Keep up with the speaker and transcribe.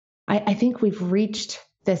I think we've reached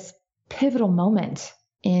this pivotal moment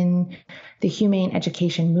in the humane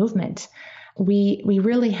education movement. We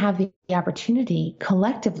really have the opportunity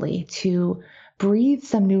collectively to breathe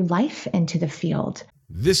some new life into the field.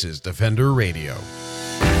 This is Defender Radio.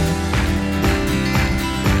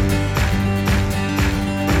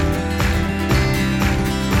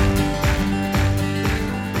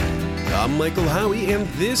 I'm Michael Howie, and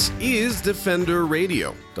this is Defender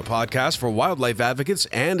Radio, the podcast for wildlife advocates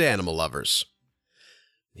and animal lovers.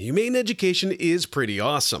 Humane education is pretty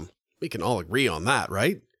awesome. We can all agree on that,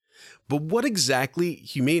 right? But what exactly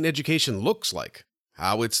humane education looks like,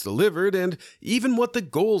 how it's delivered, and even what the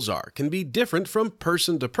goals are can be different from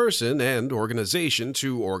person to person and organization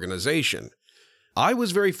to organization. I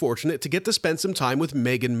was very fortunate to get to spend some time with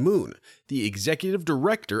Megan Moon, the executive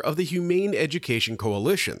director of the Humane Education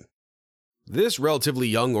Coalition. This relatively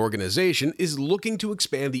young organization is looking to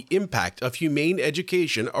expand the impact of humane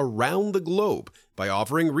education around the globe by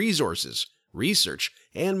offering resources, research,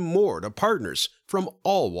 and more to partners from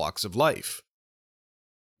all walks of life.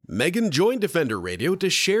 Megan joined Defender Radio to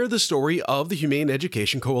share the story of the Humane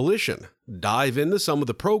Education Coalition, dive into some of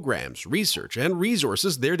the programs, research, and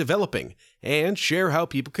resources they're developing, and share how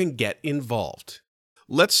people can get involved.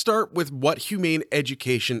 Let's start with what humane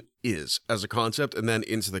education is as a concept and then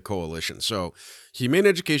into the coalition. So, humane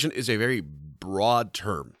education is a very broad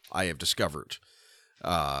term, I have discovered,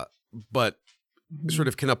 but sort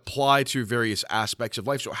of can apply to various aspects of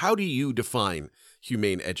life. So how do you define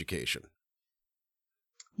humane education?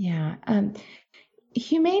 Yeah.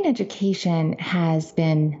 Humane education has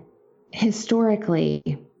been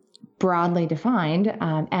historically broadly defined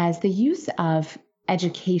as the use of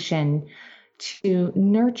education to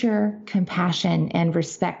nurture compassion and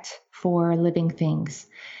respect for living things.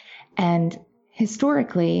 And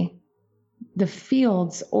historically, the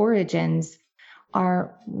field's origins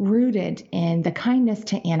are rooted in the kindness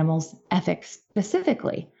to animals ethics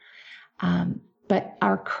specifically. But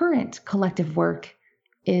our current collective work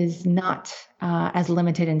is not as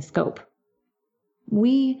limited in scope.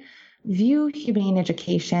 We view humane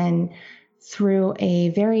education through a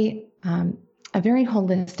very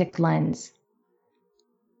holistic lens.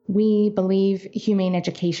 We believe humane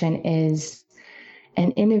education is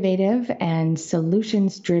an innovative and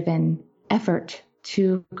solutions-driven effort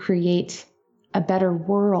to create a better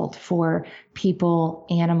world for people,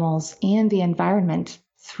 animals, and the environment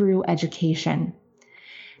through education.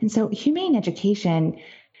 And so humane education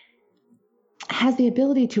has the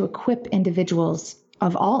ability to equip individuals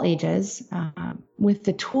of all ages with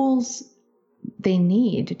the tools they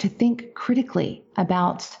need to think critically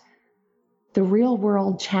about the real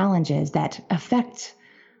world challenges that affect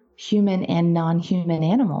human and non-human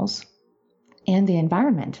animals and the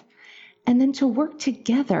environment, and then to work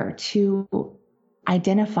together to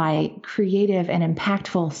identify creative and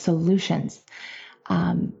impactful solutions,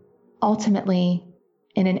 ultimately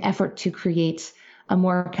in an effort to create a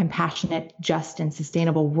more compassionate, just, and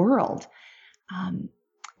sustainable world.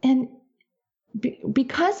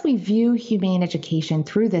 Because we view humane education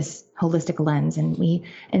through this holistic lens and we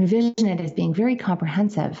envision it as being very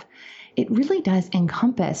comprehensive, it really does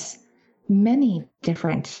encompass many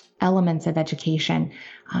different elements of education.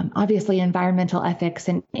 Obviously, environmental ethics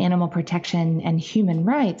and animal protection and human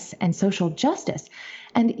rights and social justice,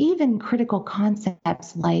 and even critical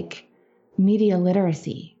concepts like media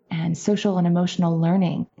literacy and social and emotional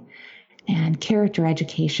learning and character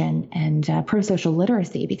education and pro-social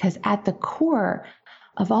literacy, because at the core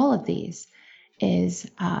of all of these is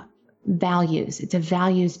values. It's a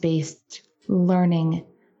values-based learning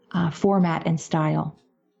format and style.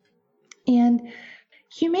 And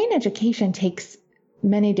humane education takes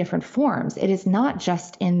many different forms. It is not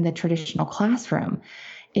just in the traditional classroom.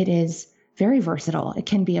 It is very versatile. It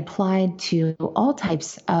can be applied to all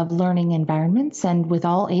types of learning environments and with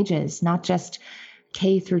all ages, not just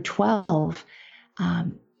K through 12,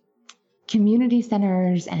 community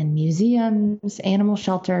centers and museums, animal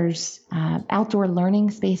shelters, outdoor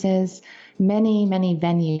learning spaces, many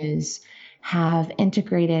venues have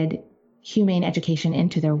integrated humane education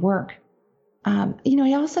into their work.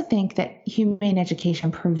 I also think that humane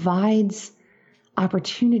education provides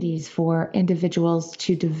opportunities for individuals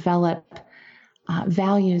to develop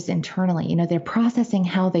values internally. They're processing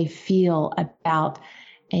how they feel about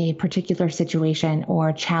a particular situation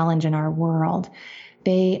or challenge in our world.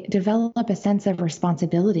 They develop a sense of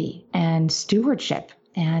responsibility and stewardship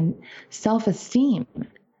and self-esteem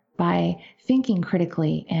by thinking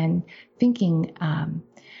critically and thinking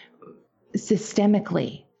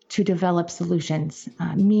systemically to develop solutions,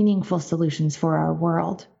 meaningful solutions for our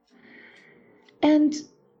world. And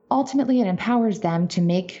ultimately, it empowers them to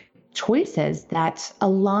make choices that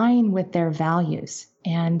align with their values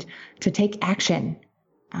and to take action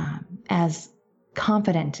as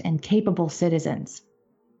confident and capable citizens.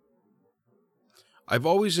 I've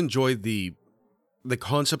always enjoyed the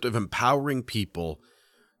concept of empowering people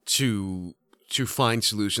to find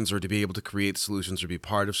solutions or to be able to create solutions or be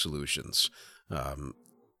part of solutions.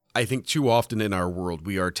 I think too often in our world,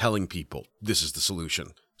 we are telling people, this is the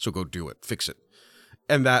solution, so go do it, fix it.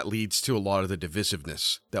 And that leads to a lot of the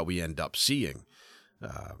divisiveness that we end up seeing.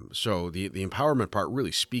 So the empowerment part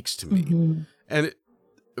really speaks to me. Mm-hmm. And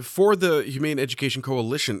for the Humane Education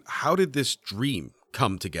Coalition, how did this dream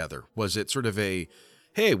come together? Was it sort of a,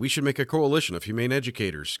 hey, we should make a coalition of humane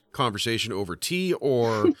educators, conversation over tea,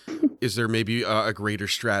 or is there maybe a greater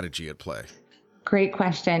strategy at play? Great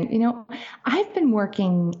question. I've been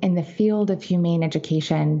working in the field of humane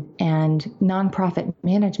education and nonprofit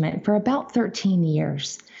management for about 13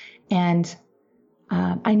 years. And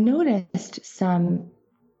I noticed some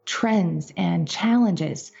trends and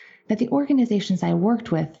challenges that the organizations I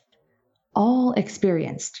worked with all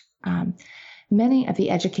experienced. Many of the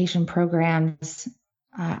education programs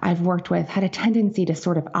I've worked with had a tendency to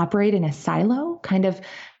sort of operate in a silo, kind of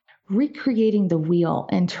recreating the wheel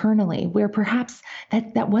internally, where perhaps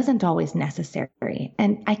that wasn't always necessary.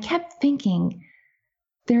 And I kept thinking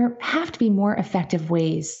there have to be more effective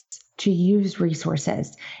ways to use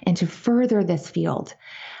resources and to further this field,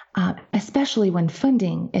 especially when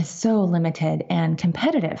funding is so limited and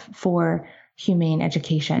competitive for humane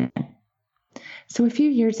education. So a few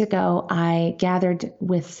years ago, I gathered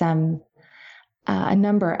with a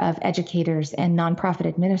number of educators and nonprofit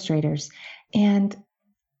administrators, and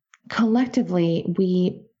collectively,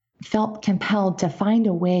 we felt compelled to find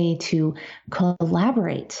a way to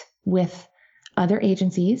collaborate with other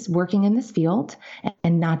agencies working in this field,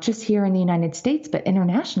 and not just here in the United States, but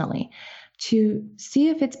internationally, to see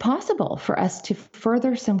if it's possible for us to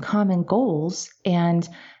further some common goals and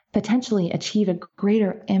potentially achieve a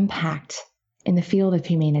greater impact in the field of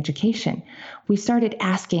humane education. We started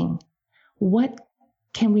asking, what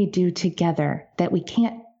can we do together that we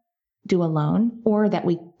can't do alone, or that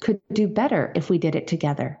we could do better if we did it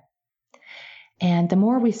together? And the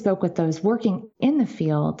more we spoke with those working in the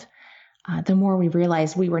field, the more we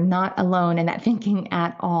realized we were not alone in that thinking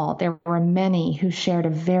at all. There were many who shared a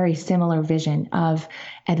very similar vision of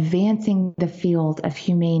advancing the field of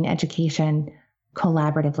humane education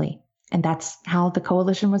collaboratively. And that's how the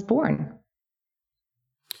coalition was born.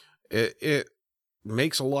 It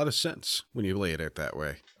makes a lot of sense when you lay it out that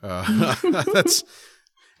way.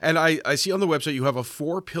 And I see on the website you have a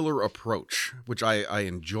 4-pillar approach, which I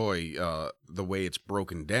enjoy the way it's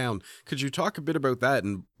broken down. Could you talk a bit about that,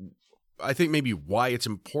 and I think maybe why it's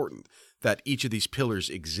important that each of these pillars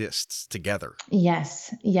exists together?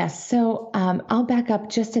 Yes. So I'll back up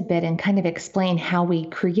just a bit and kind of explain how we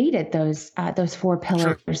created those 4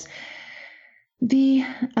 pillars. Sure.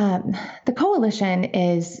 The coalition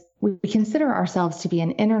is, we consider ourselves to be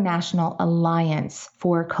an international alliance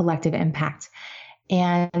for collective impact.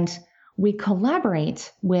 And we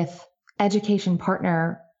collaborate with education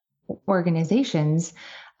partner organizations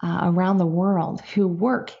around the world who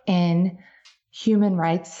work in human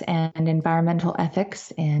rights and environmental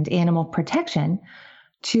ethics and animal protection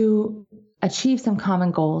to achieve some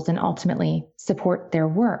common goals and ultimately support their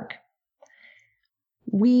work.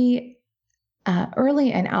 We,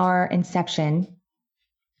 early in our inception,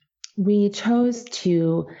 we chose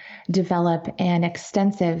to develop an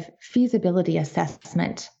extensive feasibility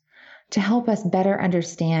assessment to help us better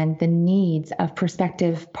understand the needs of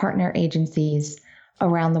prospective partner agencies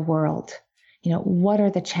around the world. What are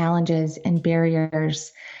the challenges and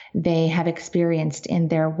barriers they have experienced in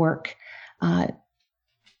their work?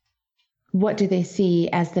 What do they see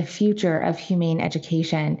as the future of humane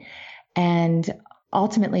education? And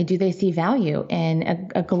ultimately, do they see value in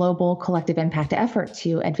a global collective impact effort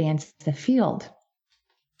to advance the field?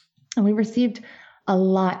 And we received a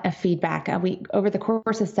lot of feedback. Over the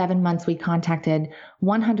course of 7 months, we contacted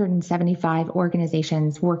 175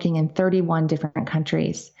 organizations working in 31 different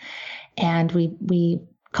countries. And we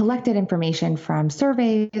collected information from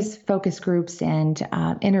surveys, focus groups, and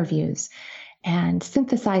interviews, and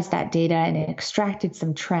synthesized that data and extracted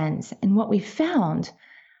some trends. And what we found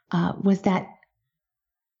was that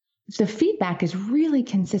the feedback is really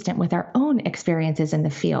consistent with our own experiences in the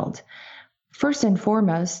field. First and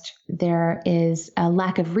foremost, there is a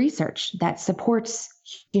lack of research that supports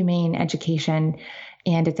humane education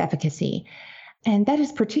and its efficacy. And that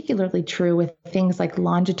is particularly true with things like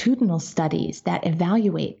longitudinal studies that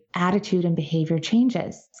evaluate attitude and behavior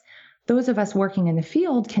changes. Those of us working in the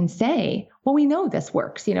field can say well, we know this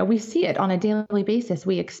works. We see it on a daily basis,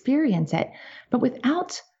 we experience it, but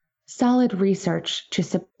without solid research to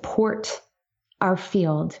support our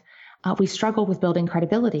field, we struggle with building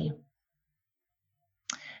credibility.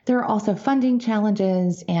 There are also funding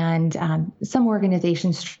challenges, and some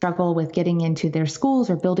organizations struggle with getting into their schools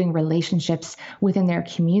or building relationships within their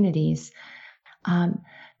communities.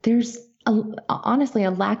 There's honestly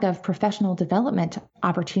a lack of professional development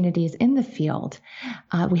opportunities in the field.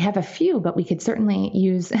 We have a few, but we could certainly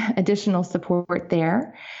use additional support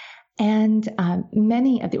there. And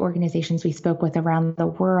many of the organizations we spoke with around the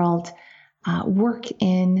world work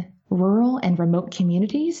in rural and remote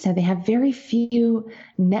communities, so they have very few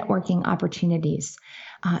networking opportunities,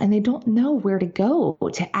 and they don't know where to go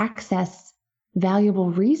to access valuable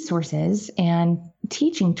resources and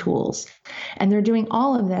teaching tools. And they're doing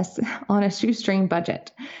all of this on a shoestring budget.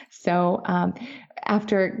 So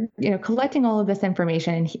after collecting all of this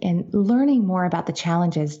information and learning more about the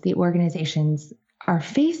challenges the organizations are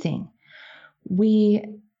facing, we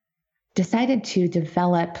decided to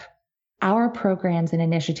develop our programs and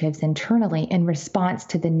initiatives internally in response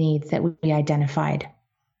to the needs that we identified.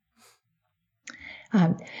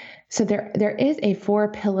 So there is a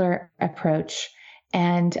 4-pillar approach,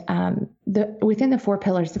 and within the 4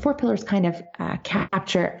 pillars kind of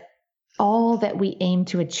capture all that we aim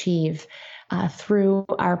to achieve through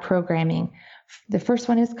our programming. The first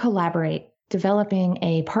one is collaborate, developing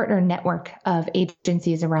a partner network of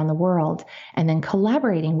agencies around the world, and then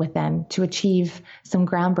collaborating with them to achieve some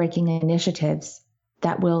groundbreaking initiatives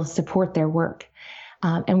that will support their work.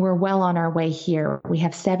 And we're well on our way here. We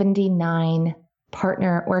have 79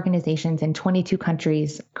 partner organizations in 22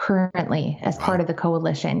 countries currently as part of the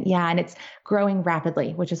coalition. Yeah, and it's growing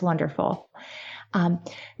rapidly, which is wonderful.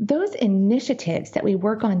 Those initiatives that we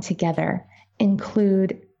work on together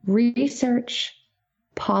include research,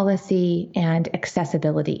 policy, and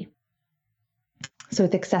accessibility. So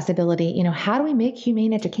with accessibility, how do we make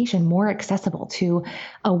humane education more accessible to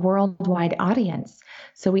a worldwide audience?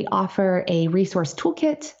 So we offer a resource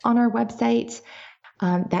toolkit on our website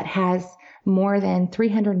that has more than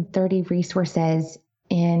 330 resources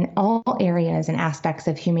in all areas and aspects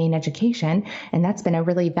of humane education. And that's been a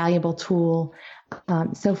really valuable tool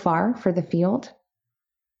so far for the field.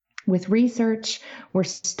 With research, we're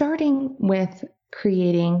starting with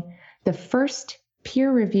creating the first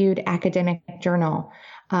peer-reviewed academic journal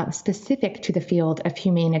specific to the field of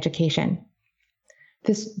humane education.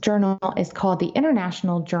 This journal is called the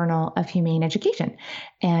International Journal of Humane Education,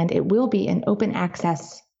 and it will be an open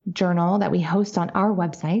access journal that we host on our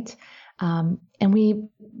website. And we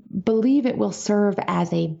believe it will serve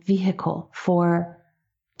as a vehicle for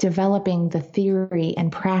developing the theory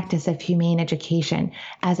and practice of humane education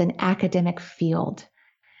as an academic field.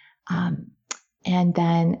 And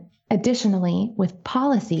then additionally, with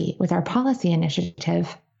our policy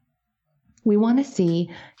initiative, we want to see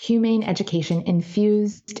humane education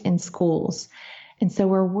infused in schools. And so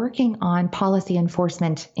we're working on policy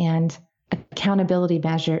enforcement and accountability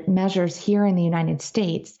measures here in the United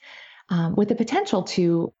States with the potential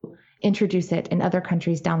to introduce it in other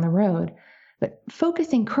countries down the road, but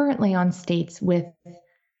focusing currently on states with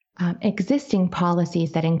existing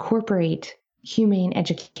policies that incorporate humane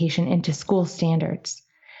education into school standards.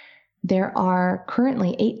 There are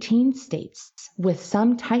currently 18 states with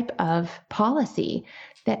some type of policy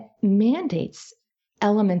that mandates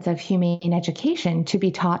elements of humane education to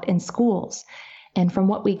be taught in schools. And from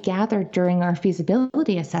what we gathered during our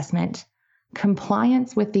feasibility assessment,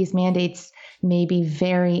 compliance with these mandates may be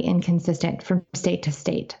very inconsistent from state to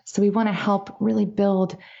state. So we want to help really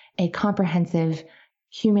build a comprehensive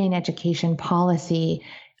humane education policy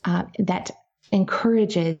that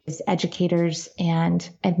encourages educators and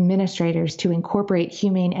administrators to incorporate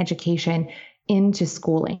humane education into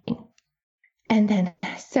schooling. And then,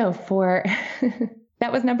 so for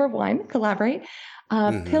that was number 1, collaborate.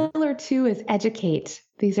 Pillar 2 is educate.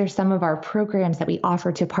 These are some of our programs that we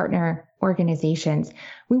offer to partner organizations.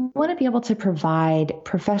 We want to be able to provide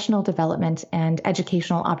professional development and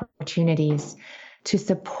educational opportunities to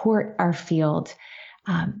support our field.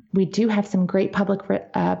 We do have some great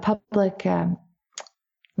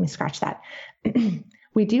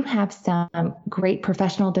we do have some great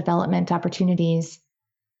professional development opportunities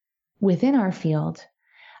within our field.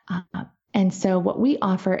 And so what we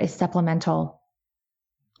offer is supplemental.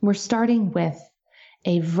 We're starting with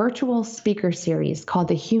a virtual speaker series called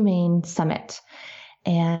the Humane Summit.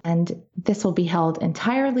 And this will be held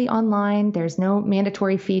entirely online. There's no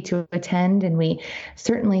mandatory fee to attend. And we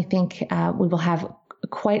certainly think we will have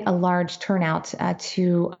quite a large turnout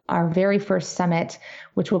to our very first summit,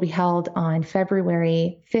 which will be held on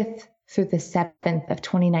February 5th through the 7th of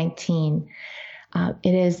 2019.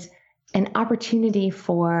 It is an opportunity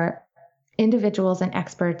for individuals and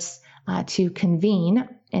experts to convene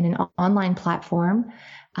in an online platform.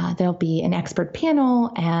 There'll be an expert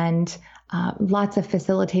panel and lots of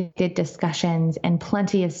facilitated discussions and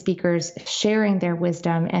plenty of speakers sharing their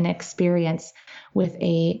wisdom and experience with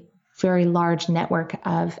a very large network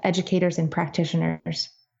of educators and practitioners.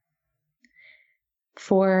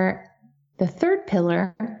 For the third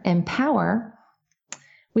pillar, empower,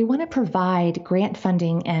 we want to provide grant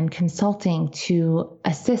funding and consulting to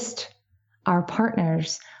assist our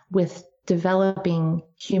partners with developing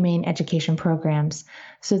humane education programs.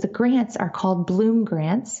 So the grants are called Bloom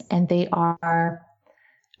grants, and they are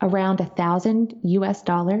around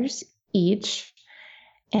 $1,000 each.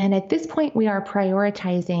 And at this point, we are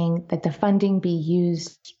prioritizing that the funding be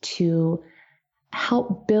used to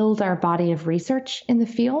help build our body of research in the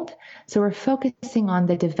field. So we're focusing on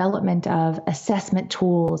the development of assessment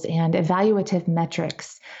tools and evaluative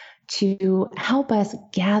metrics to help us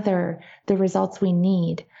gather the results we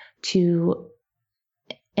need to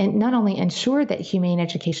and not only ensure that humane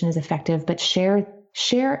education is effective, but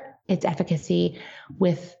share its efficacy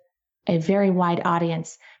with a very wide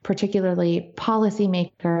audience, particularly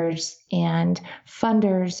policymakers and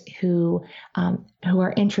funders who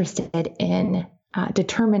are interested in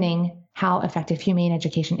determining how effective humane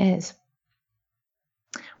education is.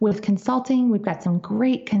 With consulting, we've got some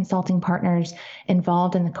great consulting partners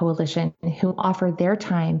involved in the coalition who offer their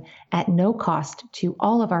time at no cost to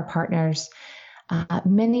all of our partners.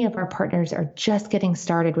 Many of our partners are just getting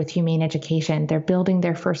started with humane education. They're building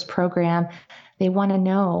their first program. They want to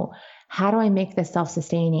know, how do I make this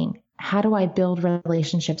self-sustaining? How do I build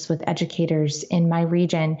relationships with educators in my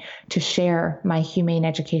region to share my humane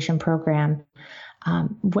education program?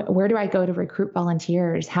 Where do I go to recruit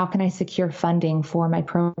volunteers? How can I secure funding for my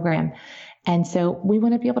program? And so we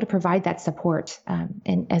want to be able to provide that support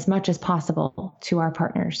in as much as possible to our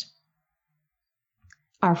partners.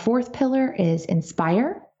 Our fourth pillar is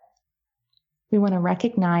inspire. We want to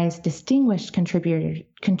recognize distinguished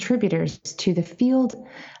contributors to the field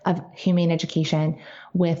of humane education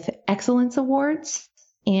with excellence awards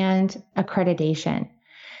and accreditation.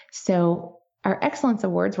 So our Excellence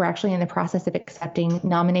Awards, we're actually in the process of accepting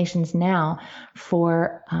nominations now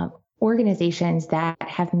for organizations that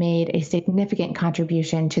have made a significant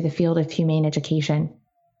contribution to the field of humane education.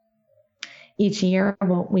 Each year,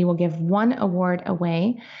 we will give one award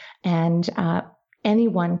away, and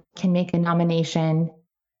anyone can make a nomination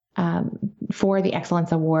for the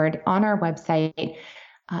Excellence Award on our website.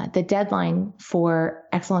 The deadline for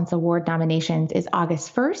Excellence Award nominations is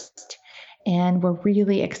August 1st. And we're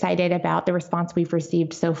really excited about the response we've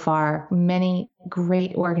received so far. Many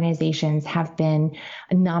great organizations have been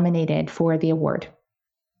nominated for the award.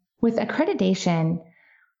 With accreditation,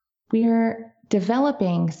 we're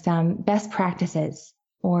developing some best practices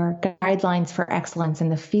or guidelines for excellence in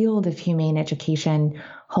the field of humane education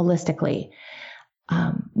holistically,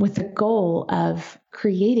 with the goal of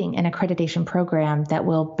creating an accreditation program that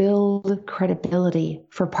will build credibility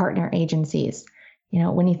for partner agencies. You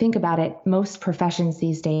know, when you think about it, most professions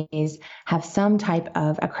these days have some type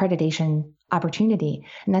of accreditation opportunity,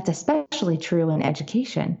 and that's especially true in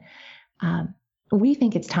education. We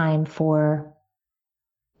think it's time for,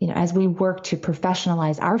 as we work to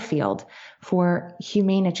professionalize our field, for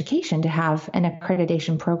humane education to have an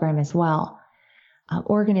accreditation program as well.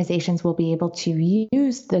 Organizations will be able to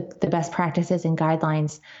use the best practices and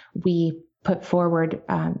guidelines we put forward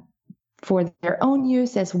for their own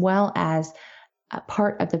use, as well as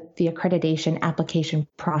part of the accreditation application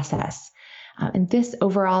process. And this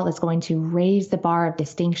overall is going to raise the bar of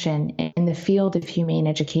distinction in the field of humane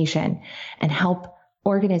education and help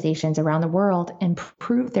organizations around the world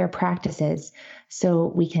improve their practices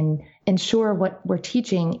so we can ensure what we're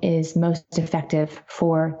teaching is most effective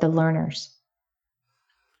for the learners.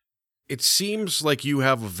 It seems like you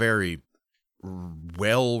have a very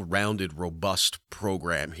well-rounded, robust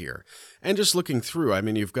program here. And just looking through, I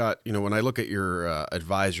mean, you've got, when I look at your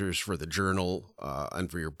advisors for the journal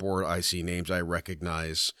and for your board, I see names I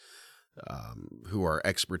recognize who are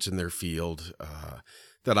experts in their field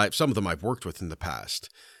that some of them I've worked with in the past.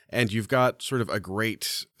 And you've got sort of a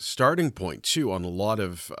great starting point, too, on a lot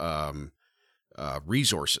of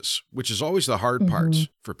resources, which is always the hard part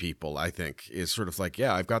for people, I think, is sort of like,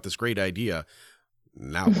 yeah, I've got this great idea.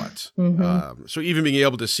 Now what? So even being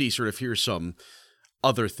able to see sort of here's some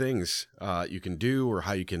other things you can do or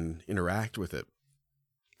how you can interact with it.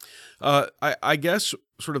 I guess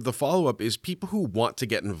sort of the follow-up is people who want to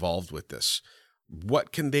get involved with this.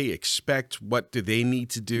 What can they expect? What do they need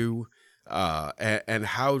to do? And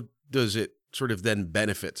how does it sort of then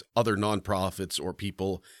benefit other nonprofits or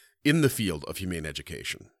people in the field of humane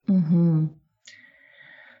education? Mm-hmm.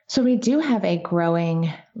 So we do have a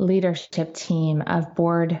growing leadership team of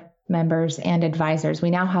board members and advisors.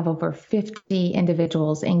 We now have over 50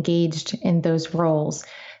 individuals engaged in those roles.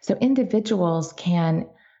 So individuals can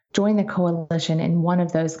join the coalition in one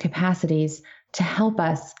of those capacities to help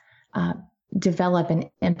us develop and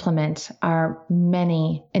implement our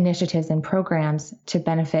many initiatives and programs to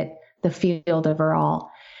benefit the field overall.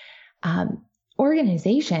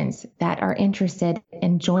 Organizations that are interested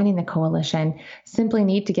in joining the coalition simply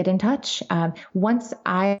need to get in touch. Once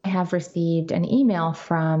I have received an email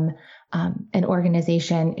from an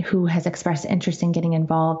organization who has expressed interest in getting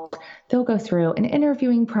involved, they'll go through an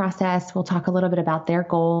interviewing process. We'll talk a little bit about their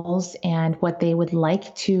goals and what they would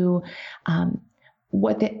like to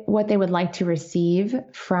what they would like to receive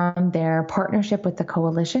from their partnership with the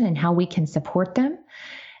coalition and how we can support them.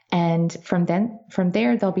 And from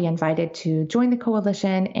there, they'll be invited to join the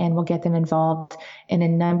coalition, and we'll get them involved in a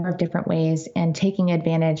number of different ways and taking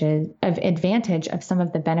advantage of some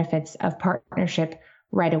of the benefits of partnership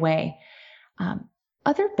right away.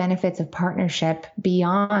 Other benefits of partnership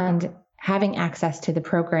beyond having access to the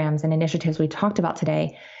programs and initiatives we talked about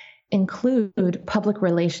today include public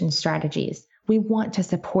relations strategies. We want to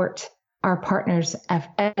support our partners'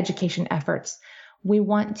 education efforts. We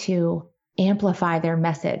want to amplify their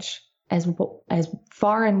message as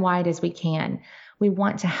far and wide as we can. We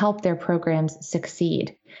want to help their programs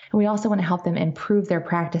succeed. And we also want to help them improve their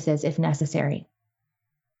practices if necessary.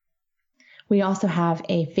 We also have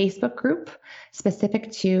a Facebook group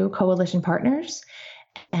specific to coalition partners.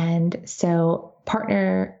 And so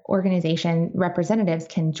partner organization representatives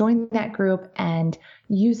can join that group and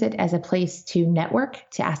use it as a place to network,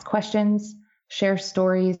 to ask questions, share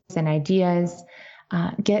stories and ideas,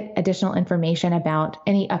 get additional information about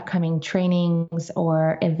any upcoming trainings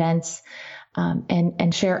or events,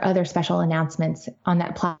 and share other special announcements on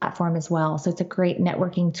that platform as well. So it's a great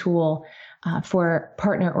networking tool for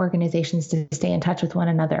partner organizations to stay in touch with one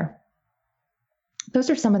another. Those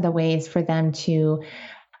are some of the ways for them to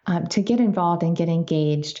get involved and get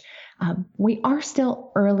engaged. We are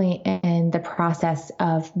still early in the process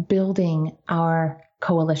of building our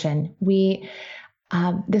coalition.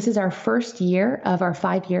 This is our first year of our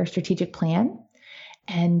 5-year strategic plan,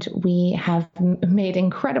 and we have made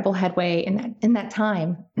incredible headway in that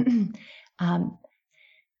time.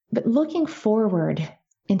 But looking forward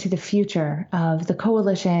into the future of the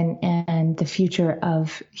coalition and the future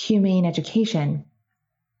of humane education,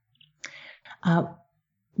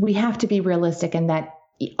 we have to be realistic in that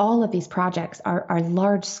all of these projects are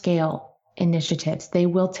large-scale initiatives. They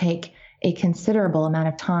will take a considerable amount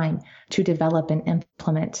of time to develop and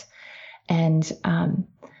implement. And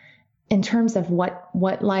in terms of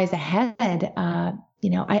what lies ahead,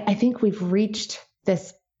 I think we've reached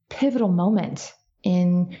this pivotal moment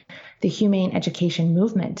in the humane education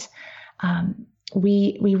movement.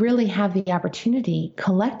 We really have the opportunity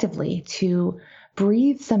collectively to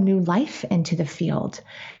breathe some new life into the field,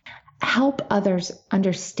 help others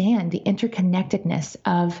understand the interconnectedness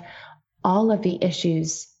of all of the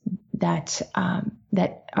issues that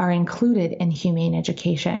are included in humane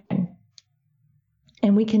education.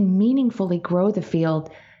 And we can meaningfully grow the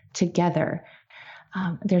field together.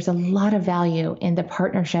 There's a lot of value in the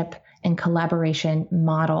partnership and collaboration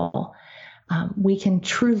model. We can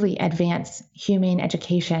truly advance humane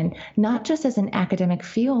education, not just as an academic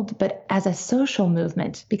field, but as a social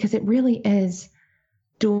movement, because it really is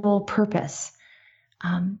dual purpose.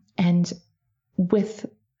 And with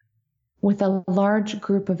a large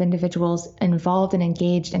group of individuals involved and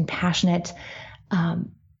engaged and passionate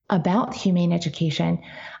about humane education,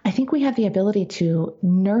 I think we have the ability to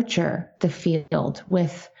nurture the field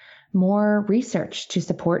with more research to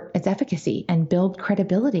support its efficacy and build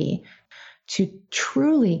credibility to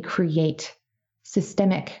truly create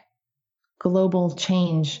systemic global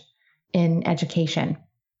change in education.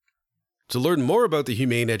 To learn more about the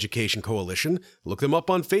Humane Education Coalition, look them up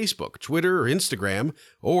on Facebook, Twitter, or Instagram,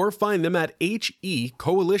 or find them at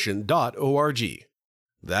hecoalition.org.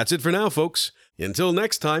 That's it for now, folks. Until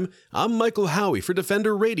next time, I'm Michael Howie for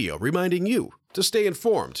Defender Radio, reminding you to stay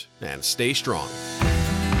informed and stay strong.